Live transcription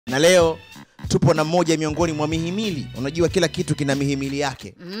Na leo tupo na mmoja miongoni mwa mihimili. Unajua kila kitu kina mihimili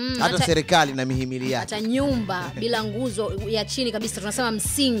yake. Hata serikali na mihimili yake. Hata nyumba bila nguzo ya chini kabisa tunasema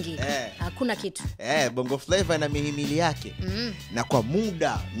msingi. Hakuna kitu. Bongo Flava ina mihimili yake. Na kwa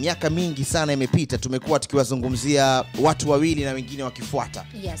muda miaka mingi sana imepita tumekuwa tukiwazungumzia watu wawili na wengine wakifuata.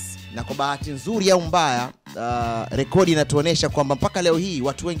 Yes. Na kwa bahati nzuri au mbaya, rekodi inatuonesha kwamba mpaka leo hii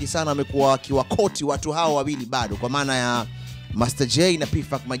watu wengi sana wamekuwa wakiwakoti watu hao wawili bado, kwa maana ya Master J na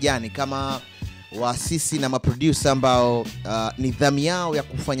Majani kama waasisi na maproducer ambao nidhamu yao ya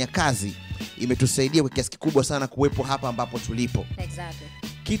kufanya kazi imetusaidia kwa kiasi kikubwa sana kuwepo hapa ambapo tulipo. Exactly.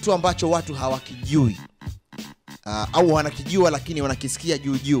 Kitu ambacho watu hawakijui au wanakijua lakini wanakisikia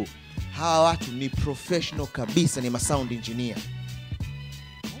juu juu. Hawa watu ni professional kabisa, ni ma-sound engineer.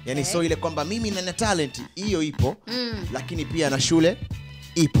 Yani so ile kwamba mimi nina talent hiyo ipo, lakini pia na shule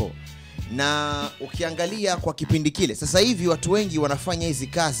ipo. Na ukiangalia kwa kipindi kile, sasa hivi watu wengi wanafanya hizi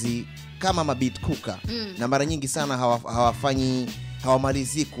kazi kama mabeat cooker, na mara nyingi sana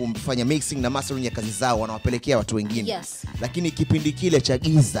hawamalizi kufanya mixing na mastering ya kazi zao, wanawapelekea watu wengine. Yes. Lakini kipindi kile cha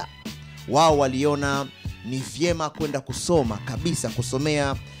giza, wao waliona ni vyema kwenda kusoma kabisa,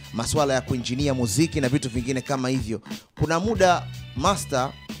 kusomea masuala ya kuengineer muziki na vitu vingine kama hivyo. Kuna muda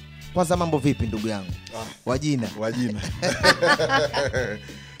Master, kwanza mambo vipi ndugu yangu? Wajina.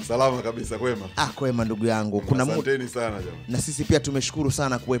 Salama kabisa, kwema. Kwema ndugu yangu. Kuna asanteni sana jamani. Na sisi pia tumeshukuru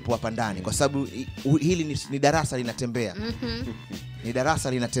sana kuwepo hapa ndani kwa sababu hili ni darasa linatembea. Ni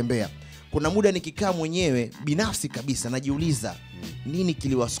darasa linatembea. Kuna muda nikikaa mwenyewe binafsi kabisa najiuliza nini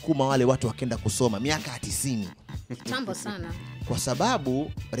kiliwasukuma wale watu wakaenda kusoma miaka 90. Kitambo sana. Kwa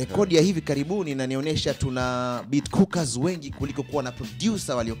sababu rekodi ya hivi karibuni inanionyesha tuna beat cookers wengi kuliko kuwa na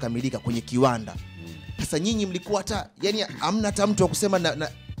producer waliokamilika kwenye kiwanda. Sasa nyinyi mlikuwa hata yani hamna hata mtu wa kusema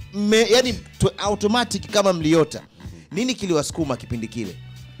yani automatic kama mliota. Nini kiliwasukuma kipindi kile?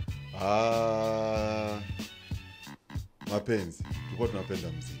 Mapenzi. Tulikuwa tunapenda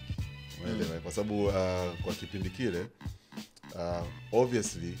muziki. Unaelewa? Kwa sababu kwa kipindi kile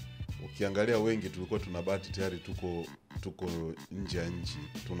obviously ukiangalia wengi tulikuwa tunabati tayari tuko nje ya nchi,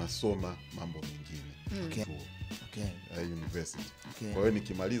 tunasoma mambo mengine. University. Kwa hiyo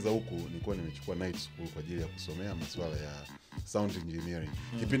nikimaliza huku nilikuwa nimechukua night school kwa ajili ya kusomea masuala ya sound engineering.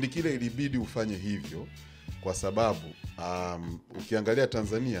 Kipindi kile ilibidi ufanye hivyo kwa sababu ukiangalia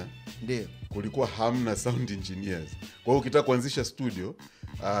Tanzania ndio kulikuwa hamna sound engineers. Kwa hiyo ukitaka kuanzisha studio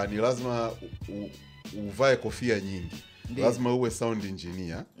ni lazima uvae kofia nyingi. Ndiyo. Lazima uwe sound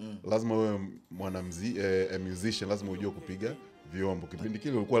engineer, lazima uwe musician, lazima ujue kupiga vyombo. Kipindi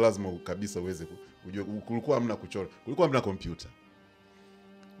kile ulikuwa lazima kabisa uweze kujua. Kulikuwa hamna kuchora, kulikuwa hamna kompyuta.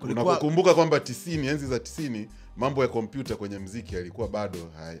 Unakumbuka kwamba 90, enzi za 90 mambo ya kompyuta kwenye muziki yalikuwa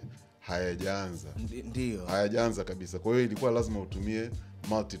bado hayajaanza. Ndio. Hayajaanza kabisa. Kwa hiyo ilikuwa lazima utumie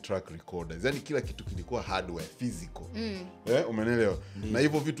multi-track recorders. Yani kila kitu kilikuwa hardware, physical. Umeelewa? Na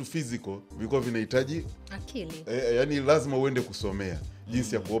hivyo vitu physical vilikuwa vinahitaji akili. Yani lazima uende kusomea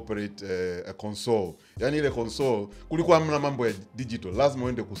jinsi ya kuoperate a console. Yani ile console kulikuwa hamna mambo ya digital. Lazima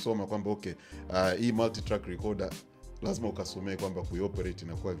uende kusoma kwamba hii multi-track recorder lazima ukasomee kwamba kuoperate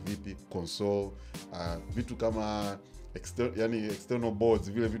inakuwa vipi, console, vitu kama external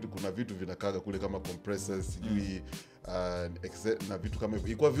boards, vile vitu, kuna vitu vinakaga kule kama compressors, sijui na vitu kama hivyo.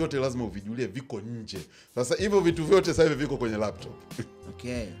 Ilikuwa vyote lazima uvijulie viko nje. Sasa hivyo vitu vyote sasa hivi viko kwenye laptop.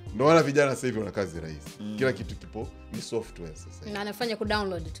 Ndio maana vijana sasa hivi wana kazi rahisi. Kila kitu kipo ni software sasa. Na anafanya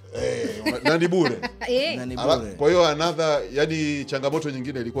kudownload tu. Na ni bure. Kwa hiyo yani changamoto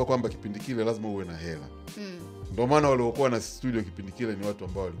nyingine ilikuwa kwamba kipindi kile lazima uwe na hela. Ndio maana waliokuwa na studio kipindi kile ni watu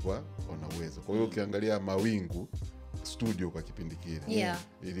ambao walikuwa wana uwezo. Kwa hiyo ukiangalia Mawingu studio kwa kipindi kile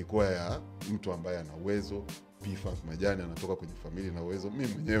ilikuwa ya mtu ambaye ana uwezo. Majani anatoka kwenye familia na uwezo.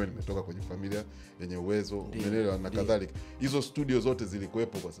 Mimi mwenyewe nimetoka kwenye familia yenye uwezo, umeelewa, na kadhalika. Hizo studio zote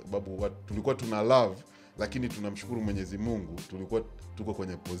zilikuwepo kwa sababu tulikuwa tuna love, lakini tunamshukuru Mwenyezi Mungu tulikuwa tuko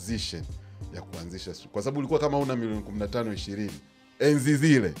kwenye position ya kuanzisha, kwa sababu ulikuwa kama una milioni 15 20 enzi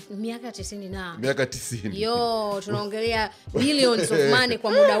zile miaka 90 na miaka 90. Tunaongelea billions of money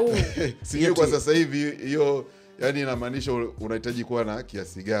kwa muda huu. Sio kwa sasa hivi hiyo, yani inamaanisha unahitaji kuwa na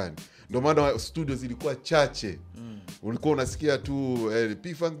kiasi gani. Ndio maana studio zilikuwa chache. Ulikuwa unasikia tu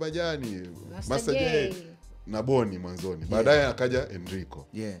Majani, Master J na Boni mwanzoni. Baadaye akaja Enrico.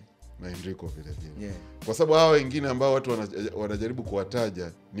 Na Enrico vile vile. Kwa sababu hao wengine ambao watu wanajaribu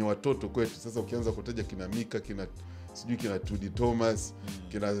kuwataja ni watoto kwetu. Sasa ukianza kutaja kina Mika, kina Tudi Thomas,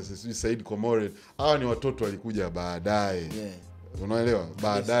 kina Said Komore, hao ni watoto walikuja baadaye. Unaelewa?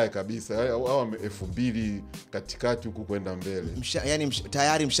 Baadaye kabisa au 2000 katikati huku kwenda mbele. Yani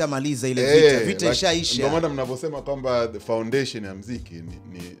tayari mshamaliza ile vita ishaisha. Ndio maana mnaposema kwamba the foundation ya muziki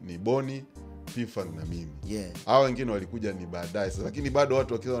ni Boni, P-Funk na mimi. Hao wengine walikuja ni baadaye. Lakini bado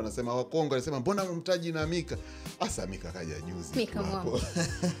watu wakiwa wanasema Wakongo wanasema mbona mtaji na Mika? Asa Mika kaja juzi.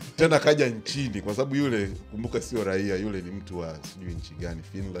 Tena kaja nchini kwa sababu yule kumbuka sio raia, yule ni mtu wa sijui nchi gani,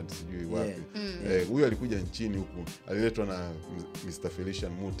 Finland sijui wapi. Huyo alikuja nchini huku, aliletwa na Mr.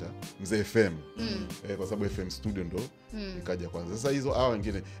 Felician Muta, mzee FM. Kwa sababu FM studio ndo ikaja kwanza. Sasa hizo hao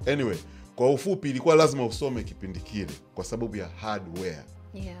wengine. Anyway, kwa ufupi ilikuwa lazima usome kipindi kile kwa sababu ya hardware.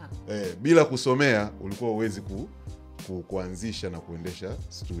 Bila kusomea ulikuwa uwezi kuanzisha na kuendesha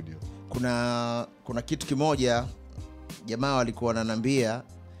studio. Kuna kitu kimoja jamaa walikuwa wananiambia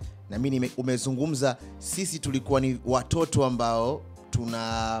na mimi umezungumza, sisi tulikuwa ni watoto ambao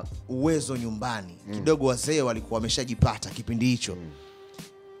tuna uwezo nyumbani. Kidogo wazee walikuwa wameshajipata kipindi hicho.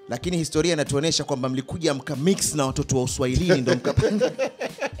 Lakini historia inatuonesha kwamba mlikuja mkamix na watoto wa Uswahilini ndo mkapanga.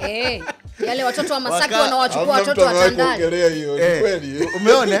 Yale watoto wa Masaki wanawachukua watoto wa Tandale. Kweli.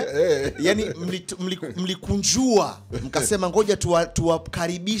 Umeona? Yani mlikunjua mkasema ngoja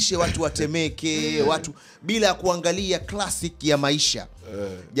tuwakaribishe watu watemeke, watu bila kuangalia classic ya maisha.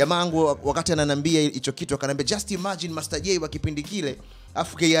 Jamaa wangu wakati ananiambia hicho kitu akanambia just imagine Master J wa kipindi kile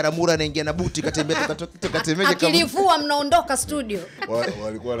afu Yaramura anaingia na buti katembea tukatemeke kama akilivua mnaondoka studio.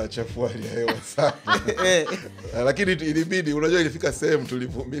 Walikuwa wanachafua hali ya hewa sana. Lakini ilibidi, unajua ilifika sehemu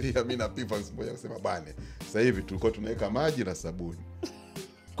tulivumilia mimi na P-Funk mmoja kusema bane. Sasa hivi tulikuwa tunaweka maji na sabuni.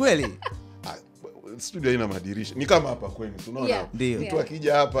 Kweli? Studio haina madirisha. Ni kama hapa kwenu, unaona? Mtu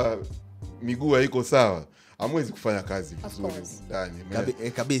akija hapa miguu haiko sawa, hamwezi kufanya kazi vizuri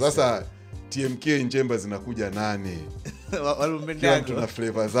ndani. Kabisa. Sasa TMK njemba zinakuja 8. Walumbendana tuna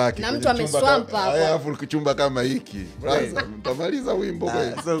flavor zake. Na mtu ameswampa hapo. Alafu kichumba kama hiki. Brother, mtamaliza wimbo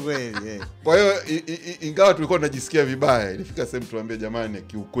kweli. So kweli. Kwa hiyo ingawa tulikuwa tunajisikia vibaya, ilifika sehemu tuambie jamani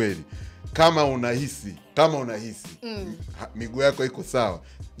kiukweli kama unahisi miguu yako iko sawa,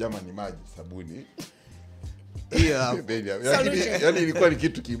 jamani maji, sabuni. Yani ilikuwa ni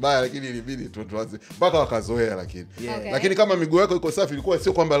kitu kibaya lakini ilibidi tuanze mpaka wakazoea lakini kama miguu yako iko safi ilikuwa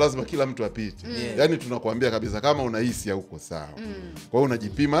sio kwamba lazima kila mtu apite. Yani tunakuambia kabisa kama unahisi hauko sawa. Kwa hiyo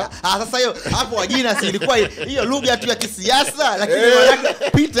unajipima. Sasa hiyo hapo wajina si ilikuwa hiyo lugha tu ya kisiasa lakini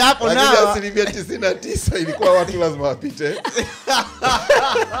pita hapo nao. Lakini 99 ilikuwa watu lazima wapite.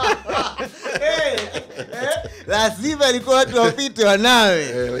 Lazima ilikuwa watu wapite Wanawe.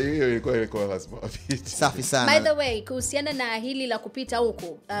 Hiyo ilikuwa lazima wapite. Safi sana. By the way, kuhusiana na hili la kupita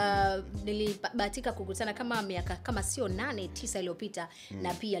huko, nilibahatika kukutana kama miaka kama sio 8-9 iliyopita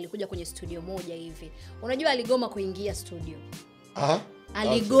na pia alikuja kwenye studio moja hivi. Unajua aligoma kuingia studio.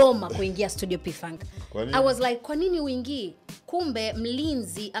 Aligoma kuingia studio P-Funk. I was like, kwa nini uingii? Kumbe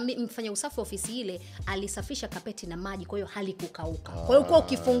mlinzi mfanya usafi ofisi ile alisafisha kapeti na maji, kwa hiyo halikukauka. Kwa hiyo kwa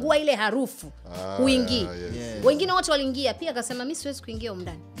ukifungua ile harufu uingii. Wengine wote waliingia, pia akasema mimi siwezi kuingia huko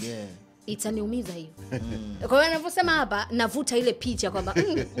ndani. Itaniumiza hiyo. Kwa hiyo anaposema hapa navuta ile picha kwamba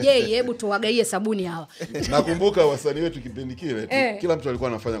hebu tuwagaie sabuni hawa. Nakumbuka wasanii wetu kipindi kile kila mtu alikuwa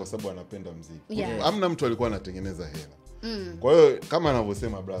anafanya kwa sababu anapenda muziki. Hamna mtu alikuwa anatengeneza hela. Kwa hiyo kama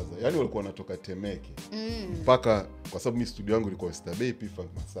anavyosema brother, yani walikuwa wanatoka Temeke mpaka, kwa sababu mimi studio yangu ilikuwa Oysterbay P-Funk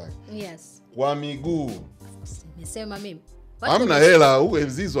Masaki. Kwa miguu. Nimesema mimi. Hamna hela,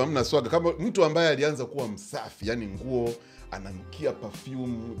 uwezizo hamna swaga. Kama mtu ambaye alianza kuwa msafi, yani nguo ananukia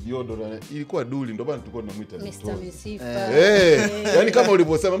perfume, deodorant, ilikuwa Dully, ndio maana tulikuwa tunamuita Mr. Misifa. Yani kama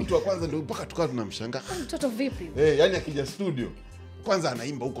ulivyosema mtu wa kwanza ndio mpaka tukawa tunamshangaa. Mtoto vipi? Yani akija studio kwanza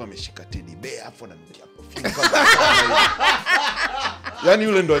anaimba huko ameshika teddy bear afu ananukia perfume. Yani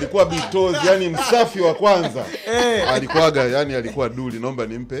yule ndo alikuwa bitozi, yani msafi wa kwanza. Alikuwaga, yani alikuwa Dully, naomba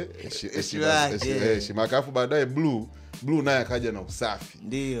nimpe heshima. Afu baadaye Blue naye akaja na usafi.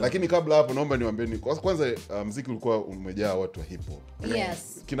 Lakini kabla hapo naomba niwaambieni kwanza muziki ulikuwa umejaa watu wa hip hop.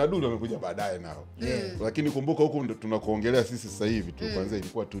 Kina Dully wamekuja baadaye nao. Lakini kumbuka huko ndo tunakuongelea sisi sasa hivi tu, kwanza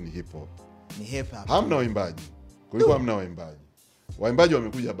ilikuwa tu ni hip hop. Ni hip hop. Hamna waimbaji. Kulikuwa hamna waimbaji. Waimbaji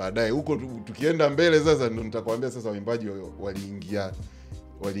wamekuja baadaye. Huko tukienda mbele sasa ndo nitakwambia sasa waimbaji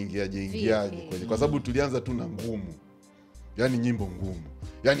waliingiaje kwa sababu tulianza tu na ngumu. Yani nyimbo ngumu.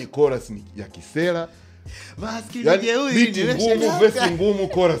 Yani chorus ni ya kisela. Maskini beat ngumu, verse ngumu,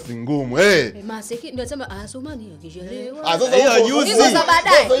 chorus ngumu. Masiki ndio sema asumani akijelewa. Hiyo za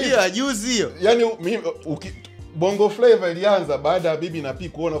baadaye. Hiyo juzi hiyo. Yani Bongo Flava ilianza baada ya Bibi na P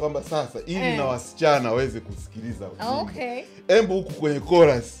kuona kwamba sasa ili na wasichana waweze kusikiliza. Okay. Embu huku kwenye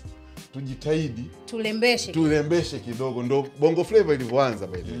chorus tujitahidi tulembeshe kidogo. Ndo bongo flavor ilivyoanza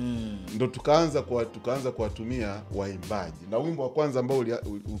by the way. Ndo tukaanza kuwatumia waimbaji. Na wimbo wa kwanza ambao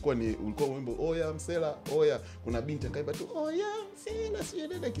ulikuwa wimbo oya msela oya, kuna binti akaimba tu oya msela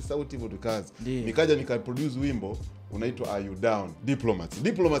sienda kisauti hivyo tukaanza. Nikaja nikaproduce wimbo unaitwa Are You Down?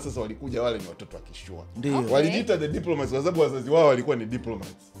 Diplomats sasa walikuja, wale ni watoto wa kishua. Okay. Walijiita the diplomats kwa sababu wazazi wao walikuwa ni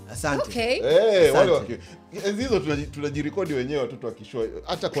diplomats. Asante. Okay. Wale hizo tunajirekodi wenyewe watoto wa kishua.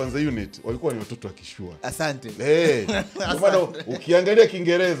 Hata Kwanza unit walikuwa ni watoto wa kishua. Asante. Maana ukiangalia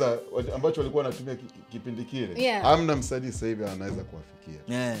Kiingereza ambacho walikuwa wanatumia kipindi kile, hamna msanii sasa hivi anaweza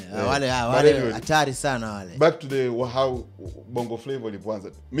kuwafikia. Wale hatari sana wale. Back to the how bongo flavor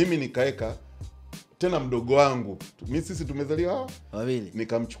ilipoanza. Mimi nikaeka tena mdogo wangu. Sisi tumezaliwa wawili.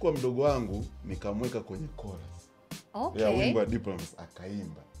 Nikamchukua mdogo wangu nikamweka kwenye chorus. Okay. Ya wimbo wa Diplomats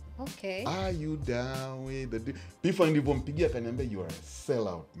akaimba. Okay. Are you down with the Pifa nilipompigia akaniambia you are a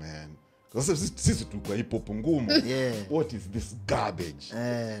sellout man. Sasa sisi tulikuwa hip hop ngumu. What is this garbage?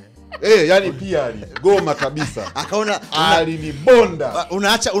 Yani pia aligoma kabisa. Akaona alinibonda.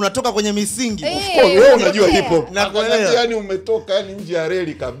 Unatoka kwenye misingi. Of course wewe unajua hip hop. Yani umetoka yani nje ya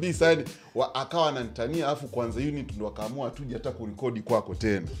reli kabisa yani. Akawa ananitania afu Kwanza unit ndo akaamua tuje hata kurekodi kwako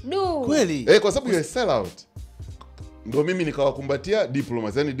tena. Kweli? Kwa sababu you are sellout. Ndo mimi nikawakumbatia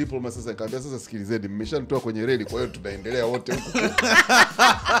Diplomats. Yani Diplomats sasa nikamwambia sasa sikilizeni, mmeshanitoa kwenye reli kwa hiyo tunaendelea wote huko.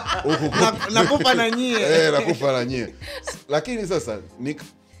 Nakufa na nyie. Nakufa na nyie. Lakini sasa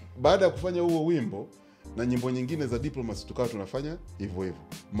baada ya kufanya huo wimbo na nyimbo nyingine za Diplomats tukawa tunafanya hivyo hivyo.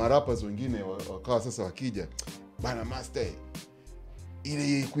 Marappers wengine wakawa sasa wakija, bana master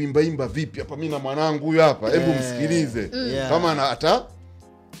ile kuimba vipi hapa, mimi na mwanangu huyu hapa, hebu msikilize kama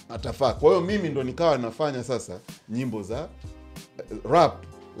atafaa. Kwa hiyo mimi ndo nikawa nafanya sasa nyimbo za rap,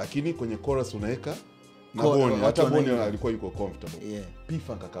 lakini kwenye chorus unaweka na Boni. Hata Boni alikuwa yuko comfortable.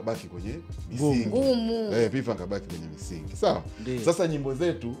 Pifa kakabaki kwenye misingi. Pifa kakabaki kwenye misingi. Sawa. Sasa nyimbo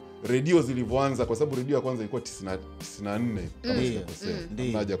zetu redio zilivyoanza, kwa sababu redio ya kwanza ilikuwa 94 kama sijakosea.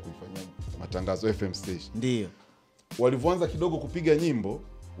 Naja kuifanya matangazo FM station. Ndio. Walivyoanza kidogo kupiga nyimbo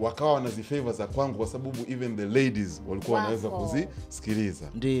wakawa wanazifavor za kwangu kwa sababu even the ladies walikuwa wanaweza kuzisikiliza.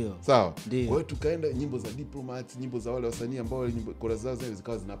 Ndio. Sawa. Kwa hiyo tukaenda nyimbo za Diplomats, nyimbo za wale wasanii ambao nyimbo kora zao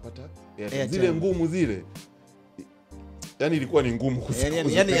zikawa zinapata zile ngumu zile. Yani ilikuwa ni ngumu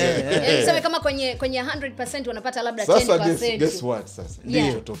kusikia. Sasa kama kwenye 100% wanapata labda 10%. Sasa guess what sasa?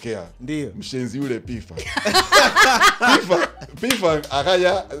 Yanayotokea. Ndio. Mshenzi yule Pifa. Pifa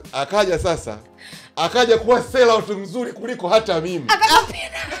akaja sasa. Akaja kuwa sellout mzuri kuliko hata mimi.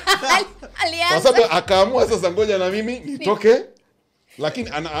 Kwa sababu akaamua sasa ngoja na mimi nitoke. Lakini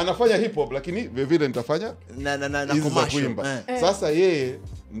anafanya hip hop lakini vile nitafanya na kuimba. Sasa yeye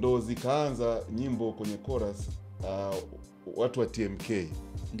ndo zikaanza nyimbo kwenye chorus watu wa TMK.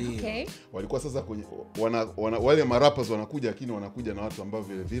 Ndio. Walikuwa sasa kwenye wale marappers wanakuja lakini wanakuja na watu ambao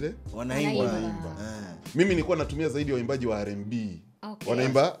vile wanaimba. Mimi nilikuwa natumia zaidi waimbaji wa R&B.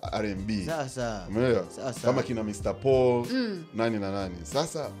 Wanaimba R&B. Sasa. Umeelewa? Kama kina Mr. Paul, nani.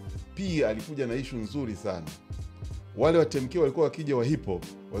 Sasa pia alikuja na issue nzuri sana. Wale wa TMK walikuwa wakija wa hip hop,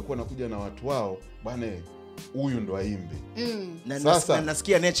 walikuwa wanakuja na watu wao, bana huyu ndo aimbe. Sasa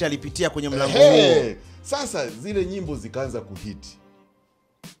nasikia Nature alipitia kwenye mlango huo. Sasa zile nyimbo zikaanza kuhit.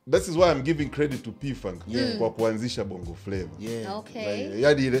 That is why I'm giving credit to P-Funk kwa kuanzisha bongo flavor.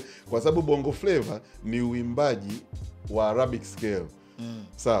 Yaani ile kwa sababu bongo flavor ni uimbaji wa Arabic scale.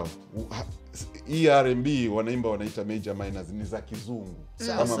 Sawa. Hii R&B wanaita major minors ni za kizungu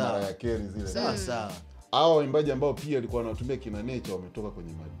kama Mariah Carey zile. Sawa. Hao waimbaji ambao pia walikuwa wanatumia kina Nature wametoka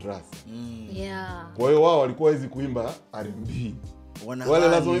kwenye madrasa. Kwa hiyo wao walikuwa hizi kuimba R&B. Wale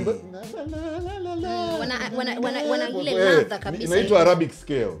lazima imba wana ile ladha kabisa. Inaitwa Arabic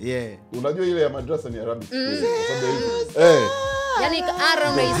scale. Unajua ile ya madrasa ni Arabic scale. Yaani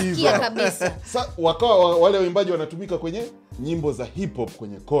ara unaisikia kabisa. Sasa wakawa wale waimbaji wanatumika kwenye nyimbo za hip hop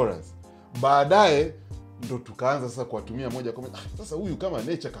kwenye chorus. Baadaye ndo tukaanza sasa kuwatumia moja kwa moja. Sasa huyu kama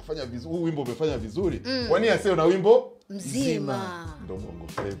Nature kafanya vizuri, huyu wimbo umefanya vizuri. Kwa nini asio na wimbo mzima? Ndo bongo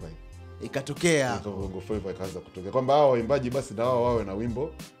flavor ikatokea. Bongo flavor ikaanza kutokea kwamba hao waimbaji basi na wao wawe na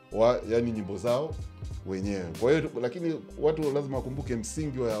wimbo yani nyimbo zao wenyewe. Kwa hiyo lakini watu lazima wakumbuke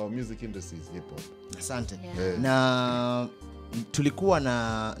msingi wa music industry is hip hop. Asante. Na tulikuwa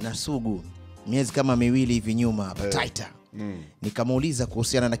na Sugu miezi kama miwili hivi nyuma hapa Taita. Nikamuuliza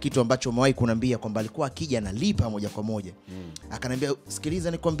kuhusiana na kitu ambacho umewahi kuniambia kwamba alikuwa akija analipa moja kwa moja. Akaniambia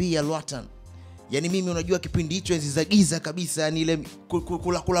sikiliza nikwambie Alwatan, Yani mimi unajua kipindi hicho enzi za giza kabisa, yani ile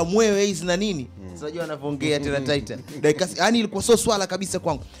kula mwewe hizi na nini. Unajua anavyoongea tena Taita. Yani ilikuwa so swala kabisa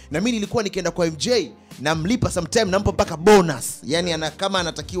kwangu. Na mimi nilikuwa nikienda kwa MJ na mlipa sometime nampa mpaka bonus. Yani kama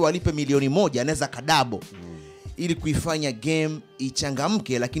anatakiwa alipe milioni 1 anaweza kadabo. Ili kuifanya game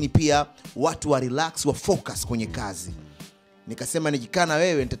ichangamke, lakini pia watu wa relax, wa focus kwenye kazi. Nikasema nikikana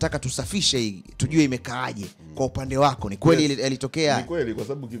wewe nitataka tusafishe hii, tujue imekaaje kwa upande wako. Ni kweli ilitokea? Ni kweli, kwa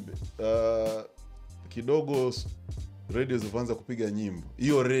sababu kidogo radio zilianza kupiga nyimbo.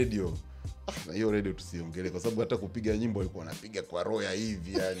 Hiyo radio tusiongelee, kwa sababu hata kupiga nyimbo walikuwa wanapiga kwa roho ya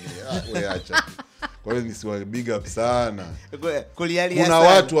hivi yani. Wewe acha. Kwa hiyo nisiwa big up sana. Kuna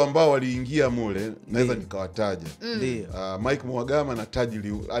watu ambao waliingia mule, naweza nikawataja. Ndio. Mike Mwagama na Taji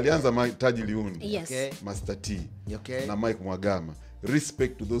Liuni. Alianza Taji Liuni. Okay. Master T. Okay. Na Mike Mwagama.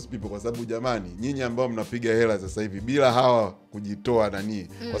 Respect to those people, kwa sababu jamani, nyinyi ambao mnapiga hela sasa hivi bila hawa kujitoa nani.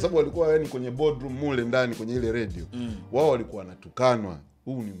 Kwa sababu walikuwa yani kwenye boardroom mule ndani kwenye ile radio. Wao walikuwa wanatukanwa.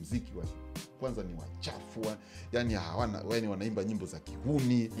 Huu ni muziki wa kwanza, ni wachafu, yani hawana, yani wanaimba nyimbo za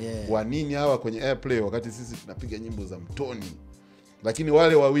kihuni. Kwa nini hawa kwenye airplay wakati sisi tunapiga nyimbo za mtoni? Lakini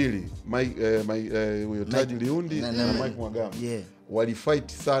wale wawili huyo Taji Liundi na Mike Mwagama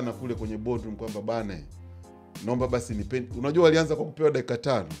walifight sana kule kwenye boardroom kwamba bana, naomba basi nipeni. Unajua walianza kwa kupewa dakika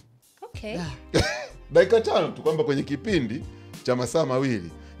 5. Okay. Dakika 5 tu, kwamba kwenye kipindi cha masaa 2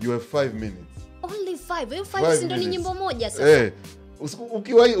 you have 5 minutes. Only 5. Hiyo 5 ndio ni nyimbo moja sasa.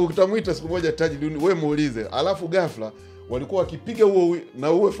 Ukiwahi utamuita siku moja Taji Liundi, wewe muulize. Alafu ghafla walikuwa wakipiga huo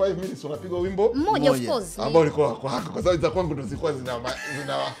na uwe 5 minutes wanapiga wimbo mmoja, of course, ambao ulikuwa kwa sababu za kwangu ndo zilikuwa zina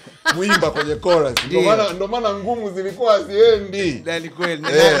muimba kwenye chorus. Ndio maana ngumu zilikuwa haziendi. Ni kweli.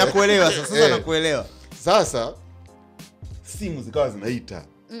 Nakuelewa sasa. Nakuelewa. Sasa simu zikawa zinaita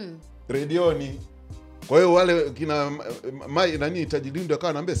redioni. Kwa hiyo wale kina nani Taji Liundi akawa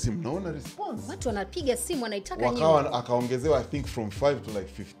anaambia simu, naona response. Watu wanapiga simu wanaitaka nyingi. Wakawa akaongezewa I think from 5 to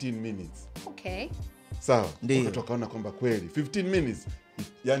like 15 minutes. Okay. Sawa. Watu wakaona kwamba kweli 15 minutes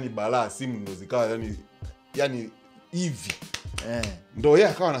yani balaa, simu ndo zikawa yani hivi. Ndio yeye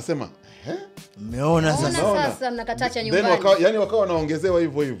akawa anasema, "Umeona sasa mnakatacha nyumbani." Then wakawa wanaongezewa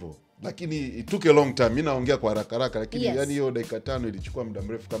hivyo. Lakini it took a long time. Mimi naongea kwa haraka lakini yani hiyo dakika 5 ilichukua muda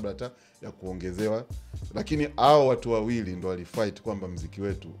mrefu kabla hata ya kuongezewa. Lakini hao watu wawili ndo walifight kwamba muziki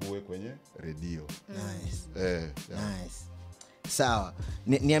wetu uwe kwenye radio. Nice. Nice. Sawa.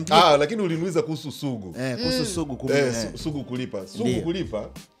 Niambie. Lakini uliniuliza kuhusu Sugu. Kuhusu Sugu Sugu kulipa. Sugu kulipa.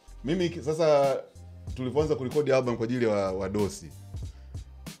 Mimi sasa tulipoanza kurekodi album kwa ajili wa Dosi.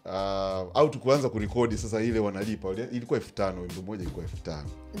 Au tukuanza kurekodi sasa ile wanalipa. Ilikuwa 5,000, wimbo mmoja ilikuwa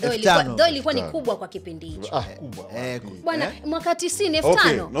 5,000. Ndio ilikuwa ni kubwa kwa kipindi hicho. Kubwa. Bwana, mwaka 90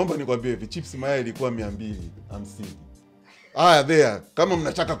 5,000. Okay, naomba nikwambie hivi, chips mayai ilikuwa 250. There, kama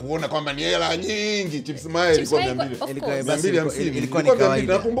mnataka kuona kwamba ni hela nyingi, chips mayai ilikuwa 250. Ilikuwa ni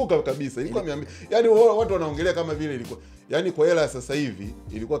kawaida. Nakumbuka kabisa, ilikuwa 200. Yaani watu wanaongelea kama vile ilikuwa, yaani kwa hela sasa hivi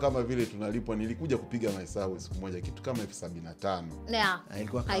ilikuwa kama vile tunalipwa. Nilikuja kupiga mahesabu siku moja, kitu kama 75,000.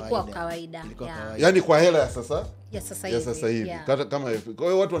 Haikuwa kawaida. Yaani kwa hela ya sasa hivi. Kama kwa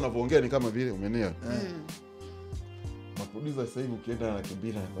hiyo watu wanavyoongea ni kama vile umenea. Maproducer sasa hivi ukienda na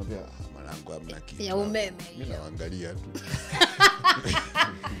kimbira anakuambia mwanangu hamna kitu ya umeme. Mimi naangalia tu.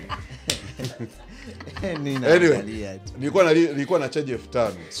 Anyway, nilikuwa na charge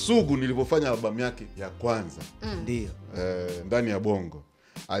 5,000. Sugu nilipofanya albamu yake ya kwanza. Ndio. Ndani ya Bongo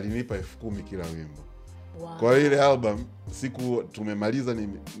alinipa 10,000 kila wimbo. Wow. Kwa ile album siku tumemaliza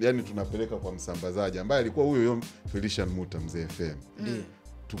yani tunapeleka kwa msambazaji ambaye alikuwa huyo Felician Muta mzee FM. Ndio.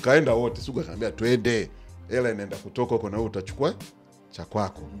 Tukaenda wote, Sugu akaniambia twende. Hela inaenda kutoka huko na wewe utachukua cha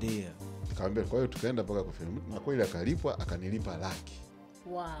kwako. Ndio. Nikamwambia, kwa hiyo tukaenda mpaka kwa film. Na kweli akalipwa, akanilipa laki.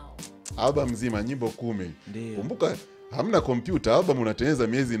 Wow. Album nzima, nyimbo 10. Kumbuka hamna kompyuta, album unatengeneza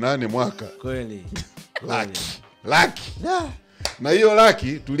miezi 8 mwaka. Kweli. Laki. Na hiyo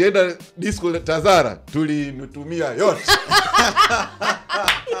laki tulienda disco Tazara, tulinutumia yote.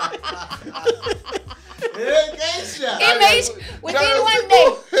 Image within one day.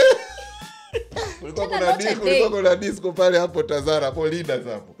 Kulikuwa kuna disco pale hapo Tazara, hapo Leaders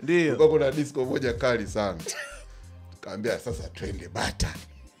hapo. Kulikuwa kuna disco moja kali sana. Tukaambia sasa twende Bata.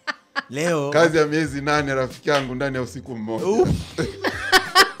 Leo kazi ya miezi 8 rafiki yangu ndani ya usiku mmoja.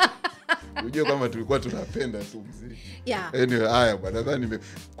 Unajua kama tulikuwa tunapenda tu muziki. Anyway, haya bwana, nadhani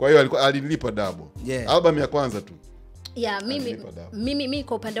kwa hiyo alinilipa double. Album ya kwanza tu. Mimi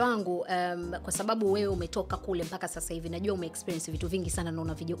kwa upande wangu kwa sababu wewe umetoka kule mpaka sasa hivi, najua umeexperience vitu vingi sana na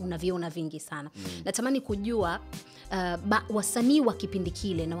unaviona vingi sana. Natamani kujua wasanii wa kipindi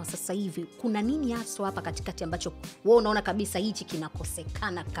kile na wa sasa hivi, kuna nini hasa hapa katikati ambacho wewe unaona kabisa hichi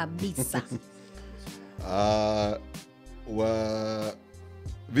kinakosekana kabisa?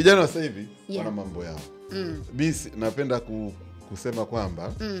 Vijana sasa hivi wana mambo yao. Mimi napenda kusema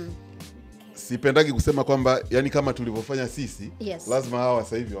kwamba sipendagi kusema kwamba yani kama tulivyofanya sisi, lazima hawa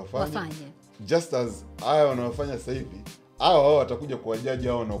sasa hivi wafanye. Just as hao wanaofanya sasa hivi, hao watakuja kuwajaji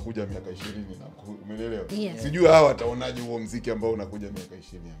hao wanaokuja miaka 20 na umeelewa? Sijui hao wataonaje huo muziki ambao unakuja miaka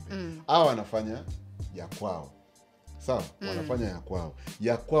 20. Hao wanafanya ya kwao. Sawa, wanafanya ya kwao.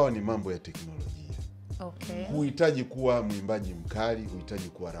 Ya kwao ni mambo ya teknolojia. Okay. Huhitaji kuwa mwimbaji mkali, huhitaji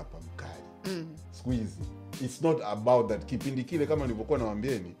kuwa rapa mkali. Squeeze. It's not about that. Kipindi kile kama nilivyokuwa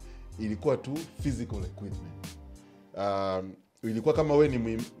nawaambieni, ilikuwa tu physical equipment. Ilikuwa kama wewe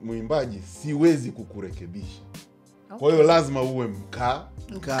ni mwimbaji, siwezi kukurekebisha. Okay. Kwa hiyo lazima uwe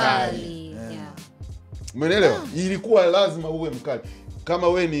mkali. Umeelewa? Ilikuwa lazima uwe mkali. Kama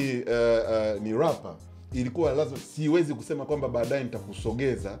wewe ni rapper, ilikuwa lazima, siwezi kusema kwamba baadaye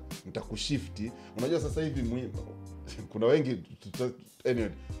nitakusogeza, nitakushifti. Unajua sasa hivi kuna wengi anyway,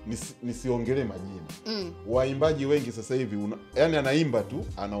 nisiongelee majina. Waimbaji wengi sasa hivi yani anaimba tu,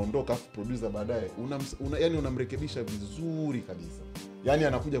 anaondoka, afu producer baadaye yani unamrekebisha vizuri kabisa. Yani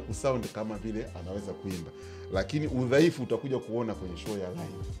anakuja kusound kama vile anaweza kuimba. Lakini udhaifu utakuja kuona kwenye show ya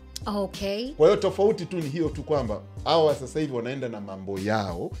live. Okay. Kwa hiyo tofauti tu ni hiyo tu kwamba hawa sasa hivi wanaenda na mambo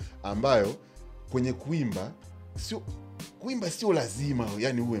yao ambayo kwenye kuimba sio lazima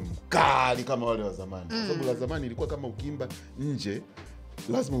yani uwe mkali kama wale wa zamani. Kwa sababu la zamani ilikuwa kama ukiimba nje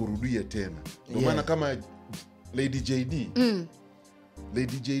lazima urudie tena. Ndio maana kama Lady JD.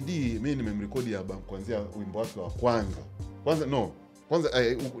 Lady JD mimi nimemrekodi album kuanzia wimbo wake wa Kwanza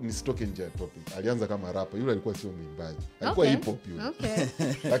nisitoke nje ya topic. Alianza kama rapper. Yule alikuwa sio mwimbaji. Alikuwa hip hop yule. Okay.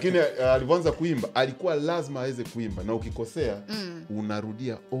 Lakini alipoanza kuimba, alikuwa lazima aweze kuimba, na ukikosea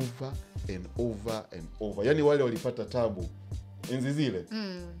unarudia over and over and over. Yaani wale walipata tabu enzi zile.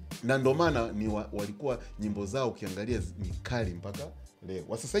 Na ndio maana walikuwa nyimbo zao ukiangalia ni kali mpaka leo.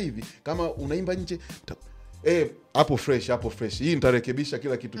 Wa sasa hivi kama unaimba nje hapo fresh. Hii nitarekebisha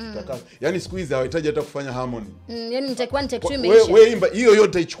kila kitu kitakaa. Yaani siku hizi hawahitaji hata kufanya harmony. Yaani nitakuwa imeisha. Wewe imba hiyo yote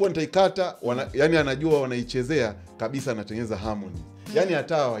itaichukua, nitaikata, yaani anajua wanaichezea kabisa, anatengeneza harmony. Yaani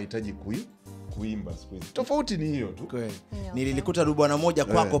hata hawahitaji kuimba siku hizi. Tofauti ni hiyo tu. Kweli. Nililikuta bwana moja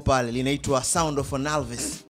kwako pale linaitwa Sound of an Alves.